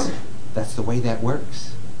 That's the way that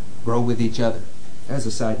works. Grow with each other. As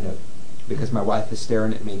a side note, because my wife is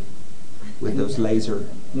staring at me with those laser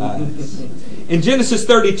eyes. In Genesis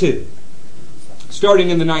 32, starting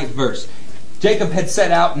in the 9th verse, Jacob had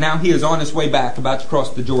set out, and now he is on his way back, about to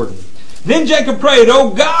cross the Jordan. Then Jacob prayed,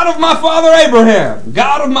 O God of my father Abraham,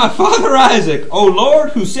 God of my father Isaac, O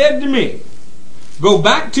Lord, who said to me, go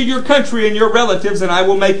back to your country and your relatives, and I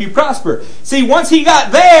will make you prosper. See, once he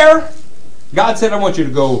got there, God said, I want you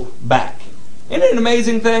to go back. Isn't it an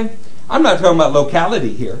amazing thing? I'm not talking about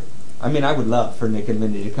locality here. I mean, I would love for Nick and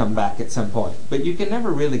Lyndie to come back at some point. But you can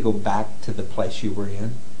never really go back to the place you were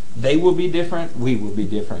in. They will be different. We will be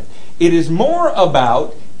different. It is more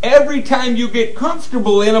about every time you get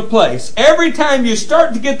comfortable in a place, every time you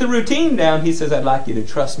start to get the routine down, he says, I'd like you to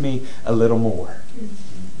trust me a little more.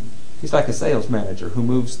 He's like a sales manager who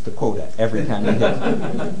moves the quota every time he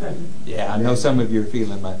hits it. Yeah, I know some of you are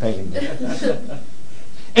feeling my pain.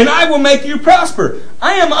 And I will make you prosper.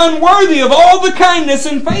 I am unworthy of all the kindness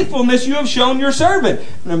and faithfulness you have shown your servant.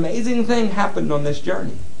 An amazing thing happened on this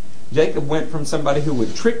journey. Jacob went from somebody who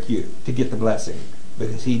would trick you to get the blessing,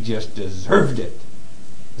 because he just deserved it,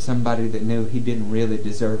 to somebody that knew he didn't really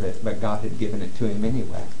deserve it, but God had given it to him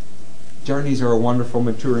anyway. Journeys are a wonderful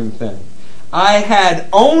maturing thing. I had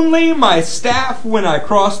only my staff when I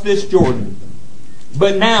crossed this Jordan,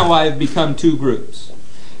 but now I have become two groups.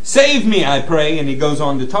 Save me, I pray. And he goes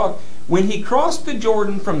on to talk. When he crossed the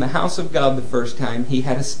Jordan from the house of God the first time, he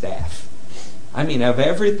had a staff. I mean, of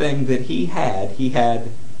everything that he had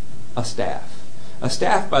a staff. A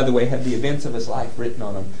staff, by the way, had the events of his life written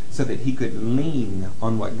on him so that he could lean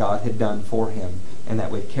on what God had done for him, and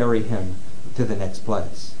that would carry him to the next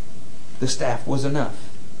place. The staff was enough.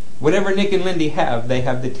 Whatever Nick and Lyndie have, they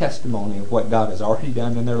have the testimony of what God has already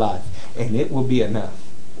done in their life, and it will be enough.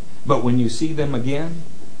 But when you see them again,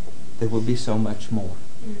 there will be so much more,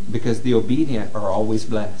 because the obedient are always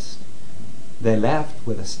blessed. They left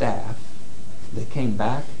with a staff. They came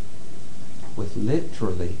back with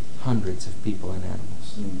literally hundreds of people and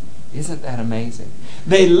animals. Isn't that amazing?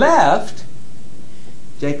 They left,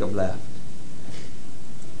 Jacob left,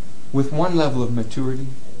 with one level of maturity,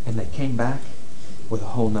 and they came back with a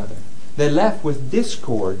whole nother. They left with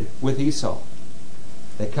discord with Esau.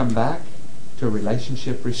 They come back to a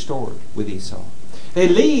relationship restored with Esau. They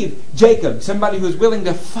leave Jacob, somebody who's willing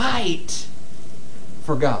to fight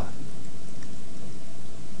for God.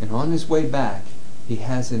 And on his way back, he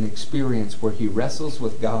has an experience where he wrestles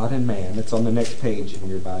with God and man. It's on the next page in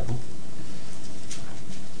your Bible.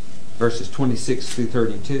 Verses 26 through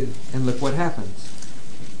 32. And look what happens.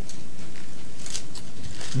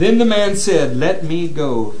 Then the man said, let me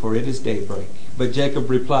go, for it is daybreak. But Jacob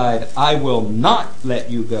replied, I will not let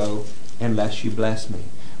you go unless you bless me.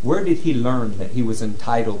 Where did he learn that he was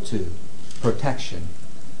entitled to protection,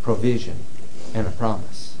 provision, and a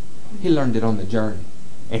promise? He learned it on the journey.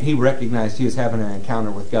 And he recognized he was having an encounter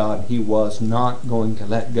with God. He was not going to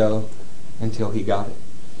let go until he got it.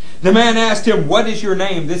 The man asked him, what is your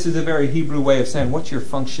name? This is a very Hebrew way of saying, what's your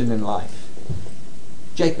function in life?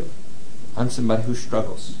 Jacob. I'm somebody who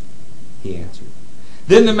struggles, he answered.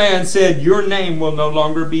 Then the man said, your name will no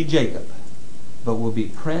longer be Jacob, but will be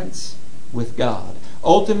Prince with God.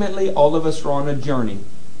 Ultimately, all of us are on a journey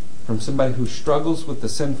from somebody who struggles with the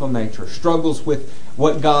sinful nature, struggles with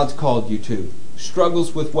what God's called you to,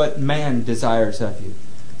 struggles with what man desires of you,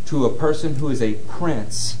 to a person who is a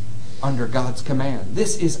prince under God's command.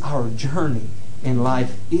 This is our journey in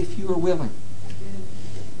life, if you are willing.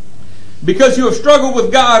 Because you have struggled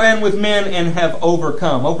with God and with men and have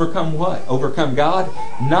overcome. Overcome what? Overcome God?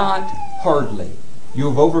 Not hardly. You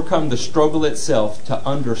have overcome the struggle itself to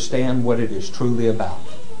understand what it is truly about.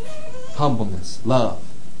 Humbleness, love,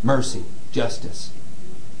 mercy, justice.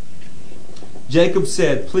 Jacob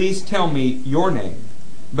said, please tell me your name.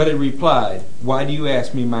 But he replied, why do you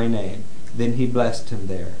ask me my name? Then he blessed him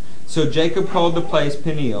there. So Jacob called the place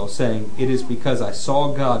Peniel, saying, it is because I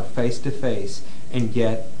saw God face to face, and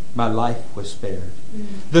yet my life was spared.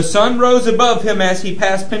 The sun rose above him as he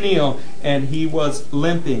passed Peniel, and he was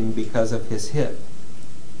limping because of his hip.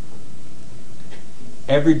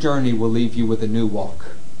 Every journey will leave you with a new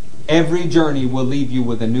walk. Every journey will leave you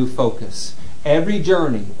with a new focus. Every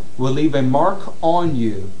journey will leave a mark on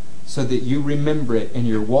you so that you remember it and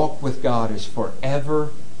your walk with God is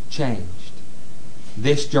forever changed.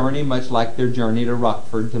 This journey, much like their journey to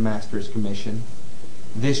Rockford, the Master's Commission.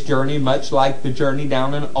 This journey, much like the journey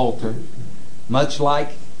down an altar. Much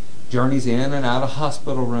like journeys in and out of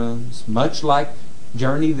hospital rooms. Much like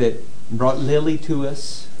journey that brought Lily to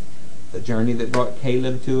us. The journey that brought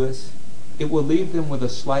Caleb to us. It will leave them with a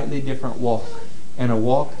slightly different walk. And a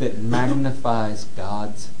walk that magnifies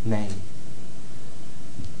God's name.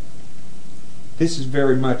 This is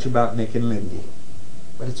very much about Nick and Lyndie.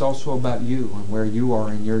 But it's also about you and where you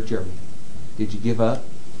are in your journey. Did you give up?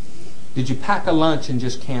 Did you pack a lunch and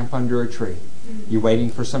just camp under a tree? You're waiting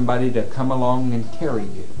for somebody to come along and carry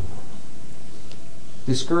you.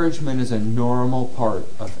 Discouragement is a normal part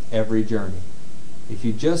of every journey. If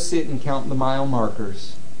you just sit and count the mile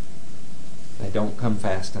markers, they don't come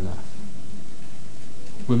fast enough.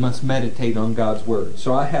 We must meditate on God's Word.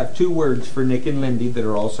 So I have 2 words for Nick and Lyndie that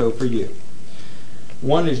are also for you.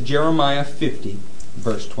 One is Jeremiah 50,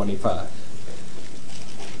 verse 25.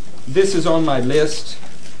 This is on my list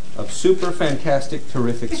of super fantastic,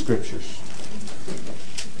 terrific scriptures.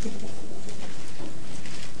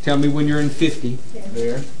 Tell me when you're in 50.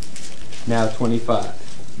 There. Now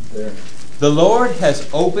 25. There. The Lord has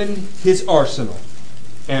opened His arsenal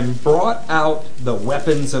and brought out the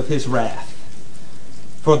weapons of His wrath.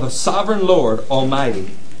 For the sovereign Lord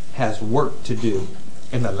Almighty has work to do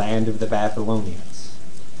in the land of the Babylonians.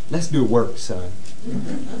 Let's do work, son.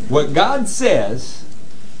 What God says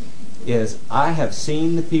is, I have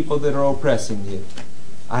seen the people that are oppressing you.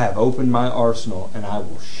 I have opened my arsenal and I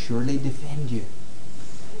will surely defend you.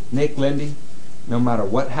 Nick, Lyndie, no matter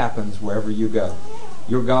what happens wherever you go,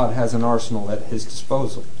 your God has an arsenal at His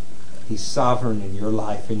disposal. He's sovereign in your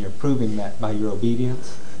life and you're proving that by your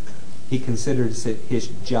obedience. He considers it His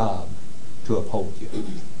job to uphold you.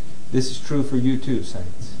 This is true for you too,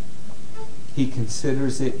 saints. He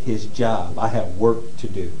considers it His job. I have work to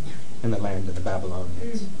do in the land of the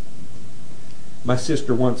Babylonians. My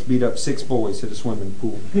sister once beat up 6 boys at a swimming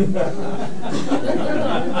pool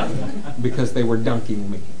because they were dunking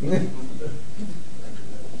me.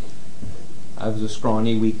 I was a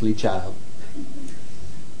scrawny, weakly child.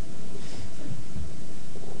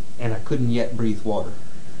 And I couldn't yet breathe water.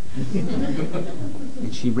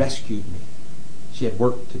 And she rescued me. She had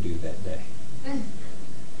work to do that day.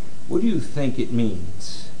 What do you think it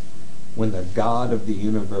means when the God of the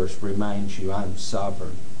universe reminds you, I'm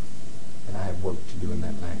sovereign and I have work to do in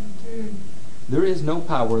that land? There is no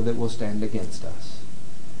power that will stand against us.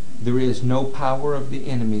 There is no power of the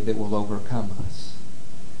enemy that will overcome us.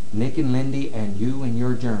 Nick and Lyndie and you in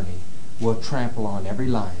your journey will trample on every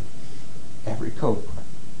lion, every cobra,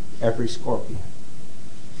 every scorpion.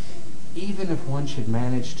 Even if one should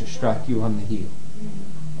manage to strike you on the heel,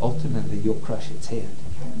 ultimately you'll crush its head.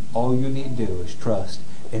 All you need to do is trust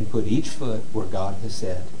and put each foot where God has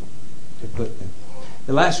said to put them.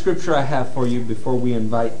 The last scripture I have for you before we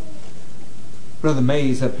invite Brother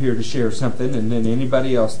Mays up here to share something, and then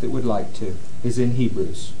anybody else that would like to, is in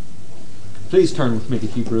Hebrews. Please turn with me to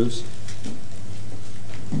Hebrews.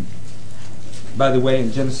 By the way,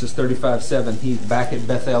 in Genesis 35:7, he's back at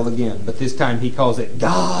Bethel again, but this time he calls it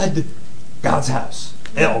God's house.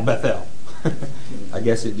 El Bethel. I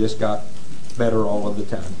guess it just got better all of the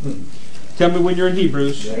time. Tell me when you're in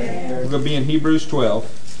Hebrews. We're going to be in Hebrews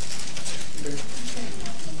 12.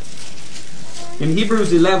 In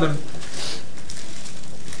Hebrews 11,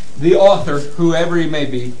 the author, whoever he may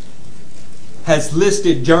be, has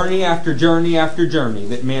listed journey after journey after journey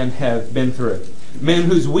that men have been through. Men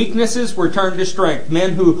whose weaknesses were turned to strength.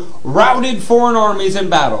 Men who routed foreign armies in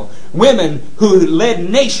battle. Women who led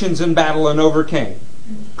nations in battle and overcame.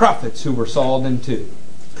 Prophets who were sawed in two.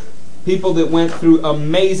 People that went through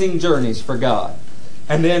amazing journeys for God.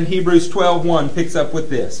 And then Hebrews 12:1 picks up with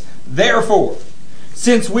this. Therefore,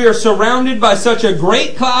 since we are surrounded by such a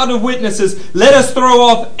great cloud of witnesses, let us throw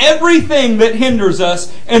off everything that hinders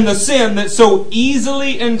us and the sin that so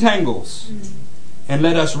easily entangles. And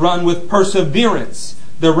let us run with perseverance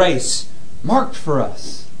the race marked for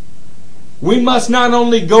us. We must not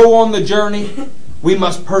only go on the journey, we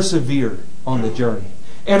must persevere on the journey.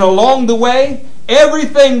 And along the way,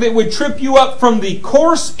 everything that would trip you up from the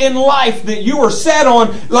course in life that you were set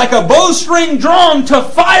on, like a bowstring drawn to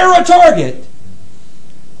fire a target,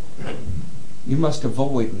 you must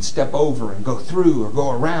avoid and step over and go through or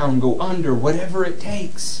go around, go under, whatever it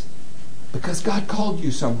takes. Because God called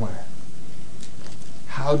you somewhere.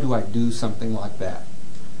 How do I do something like that?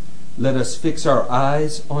 Let us fix our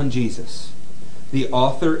eyes on Jesus, the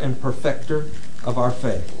author and perfecter of our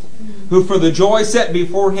faith, who for the joy set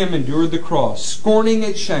before him endured the cross, scorning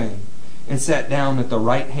its shame, and sat down at the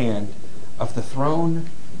right hand of the throne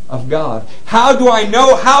of God. How do I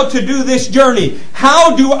know how to do this journey?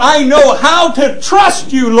 How do I know how to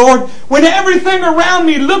trust you, Lord, when everything around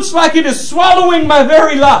me looks like it is swallowing my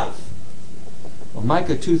very life? Well,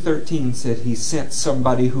 Micah 2:13 said he sent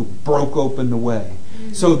somebody who broke open the way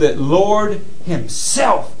so that Lord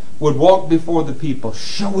himself would walk before the people,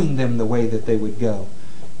 showing them the way that they would go.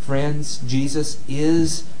 Friends, Jesus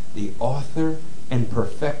is the author and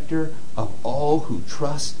perfecter of all who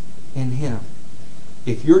trust in him.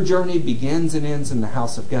 If your journey begins and ends in the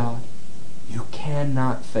house of God, you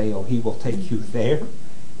cannot fail. He will take you there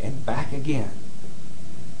and back again.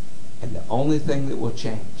 And the only thing that will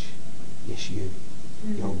change is you.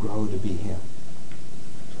 You'll grow to be him.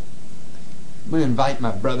 I'm going to invite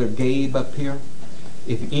my brother Gabe up here.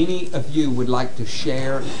 If any of you would like to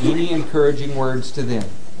share any encouraging words to them,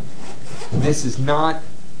 this is not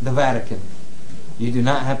the Vatican. You do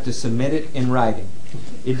not have to submit it in writing.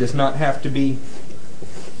 It does not have to be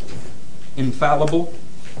infallible.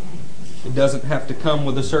 It doesn't have to come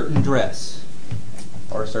with a certain dress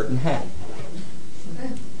or a certain hat.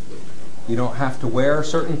 You don't have to wear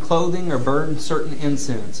certain clothing or burn certain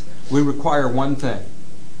incense. We require one thing,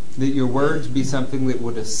 that your words be something that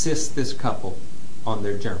would assist this couple on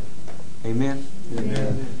their journey. Amen?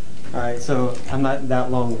 Amen. All right, so I'm not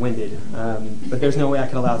that long-winded, but there's no way I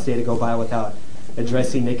could allow today to go by without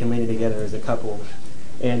addressing Nick and Lyndie together as a couple.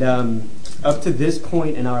 And up to this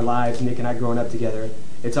point in our lives, Nick and I growing up together,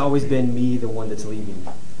 it's always been me, the one that's leaving.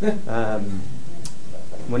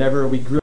 Whenever we grew